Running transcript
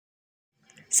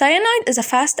Cyanide is a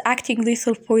fast-acting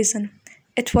lethal poison.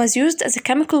 It was used as a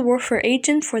chemical warfare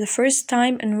agent for the first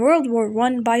time in World War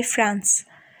I by France.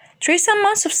 Trace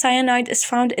amounts of cyanide is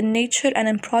found in nature and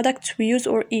in products we use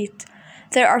or eat.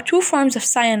 There are two forms of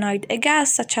cyanide, a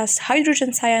gas such as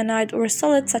hydrogen cyanide or a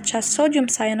solid such as sodium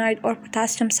cyanide or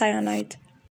potassium cyanide.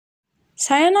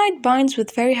 Cyanide binds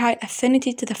with very high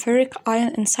affinity to the ferric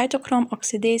ion in cytochrome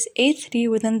oxidase A3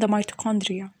 within the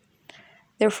mitochondria.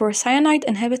 Therefore, cyanide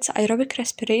inhibits aerobic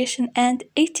respiration and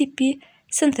ATP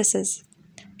synthesis.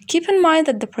 Keep in mind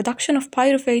that the production of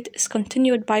pyruvate is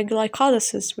continued by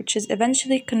glycolysis, which is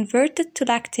eventually converted to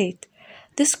lactate.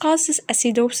 This causes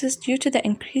acidosis due to the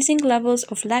increasing levels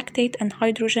of lactate and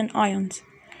hydrogen ions.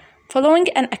 Following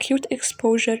an acute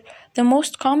exposure, the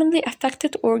most commonly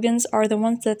affected organs are the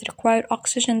ones that require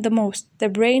oxygen the most, the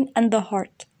brain and the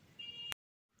heart.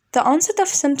 The onset of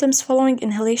symptoms following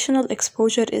inhalational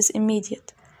exposure is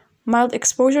immediate. Mild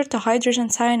exposure to hydrogen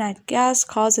cyanide gas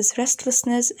causes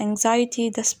restlessness, anxiety,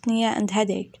 dyspnea, and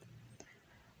headache,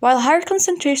 while higher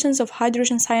concentrations of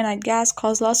hydrogen cyanide gas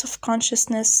cause loss of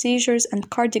consciousness, seizures, and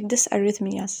cardiac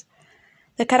dysarrhythmias.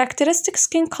 The characteristic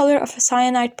skin color of a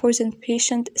cyanide-poisoned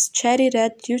patient is cherry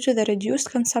red due to the reduced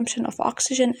consumption of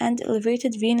oxygen and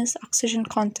elevated venous oxygen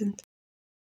content.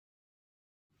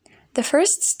 The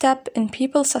first step in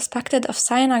people suspected of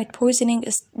cyanide poisoning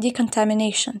is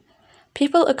decontamination.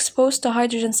 People exposed to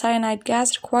hydrogen cyanide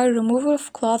gas require removal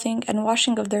of clothing and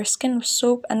washing of their skin with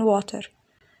soap and water.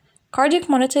 Cardiac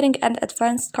monitoring and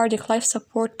advanced cardiac life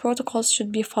support protocols should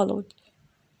be followed.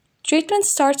 Treatment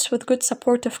starts with good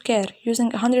supportive care,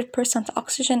 using 100%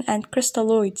 oxygen and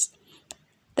crystalloids.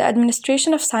 The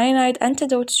administration of cyanide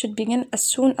antidotes should begin as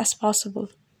soon as possible.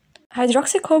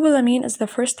 Hydroxocobalamin is the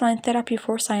first-line therapy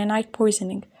for cyanide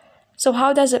poisoning. So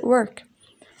how does it work?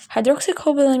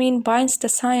 Hydroxocobalamin binds the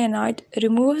cyanide,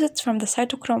 removes it from the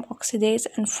cytochrome oxidase,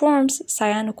 and forms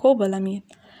cyanocobalamin.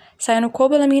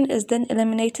 Cyanocobalamin is then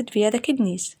eliminated via the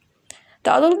kidneys.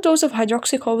 The adult dose of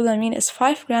hydroxocobalamin is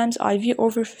 5 grams IV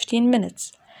over 15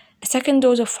 minutes. A second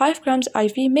dose of 5 grams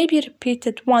IV may be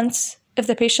repeated once if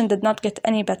the patient did not get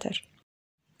any better.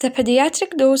 The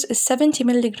pediatric dose is 70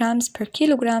 mg per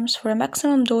kilogram for a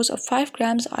maximum dose of 5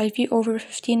 grams IV over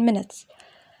 15 minutes.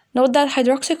 Note that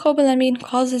hydroxocobalamin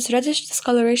causes reddish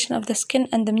discoloration of the skin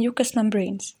and the mucous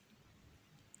membranes.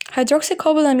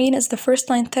 Hydroxocobalamin is the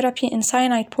first-line therapy in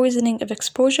cyanide poisoning if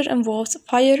exposure involves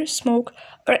fire, smoke,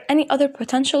 or any other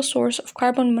potential source of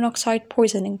carbon monoxide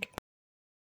poisoning.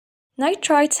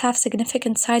 Nitrites have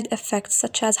significant side effects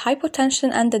such as hypotension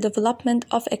and the development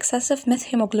of excessive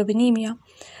methemoglobinemia,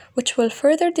 which will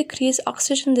further decrease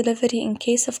oxygen delivery in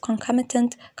case of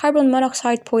concomitant carbon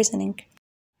monoxide poisoning.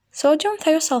 Sodium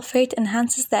thiosulfate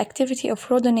enhances the activity of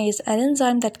rhodonase, an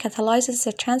enzyme that catalyzes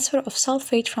the transfer of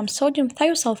sulfate from sodium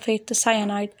thiosulfate to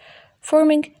cyanide,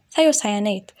 forming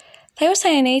thiocyanate.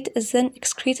 Thiocyanate is then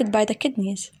excreted by the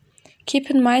kidneys.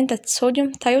 Keep in mind that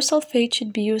sodium thiosulfate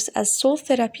should be used as sole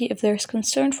therapy if there is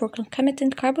concern for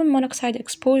concomitant carbon monoxide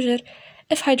exposure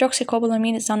if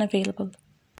hydroxocobalamin is unavailable.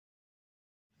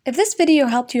 If this video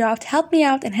helped you out, help me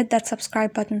out and hit that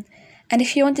subscribe button. And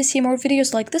if you want to see more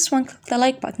videos like this one, click the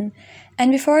like button.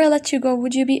 And before I let you go,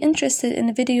 would you be interested in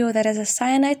a video that is a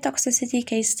cyanide toxicity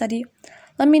case study?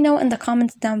 Let me know in the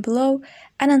comments down below,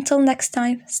 and until next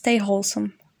time, stay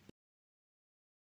wholesome.